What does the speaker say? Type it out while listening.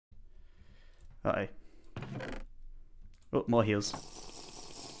Uh-oh. Oh, more heals.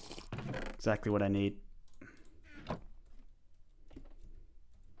 Exactly what I need.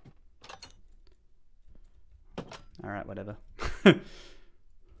 Alright, whatever.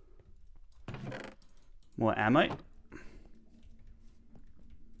 More ammo.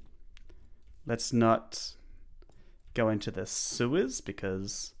 Let's not go into the sewers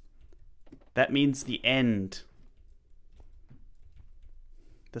because that means the end.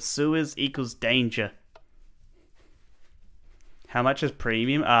 The sewers equals danger. How much is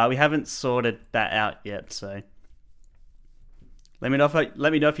premium? We haven't sorted that out yet, so let me know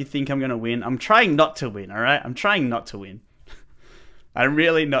if you think I'm gonna win. I'm trying not to win, alright? I'm trying not to win. I'm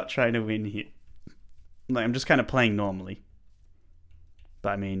really not trying to win here. Like, I'm just kind of playing normally. But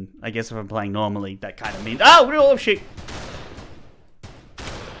I mean, I guess if I'm playing normally, that kind of means... Oh shit!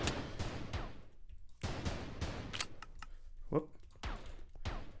 Whoop.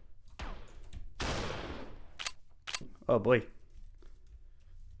 Oh boy.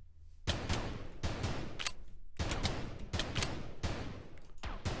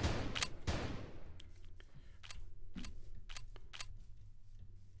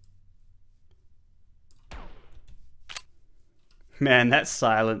 Man, that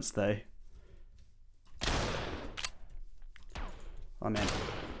silence though. Oh man.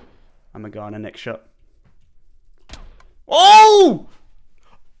 I'm gonna go on the next shot. Oh!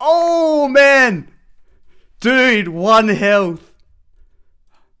 Oh man! Dude, 1 health.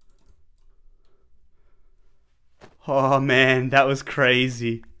 Oh man, that was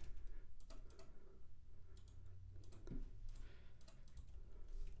crazy.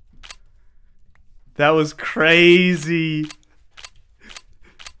 That was crazy.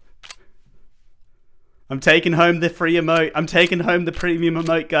 I'm taking home the free emote. I'm taking home the premium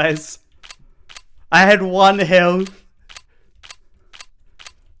emote, guys. I had 1 health.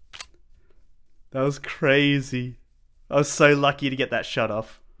 That was crazy. I was so lucky to get that shot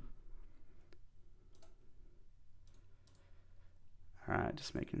off. Alright,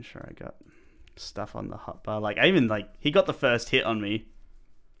 just making sure I got stuff on the hotbar. Like, I even, like, he got the first hit on me.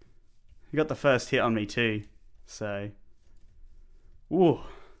 He got the first hit on me too. So. Ooh.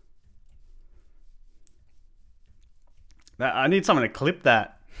 I need someone to clip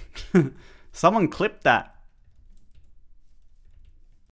that. Someone clip that.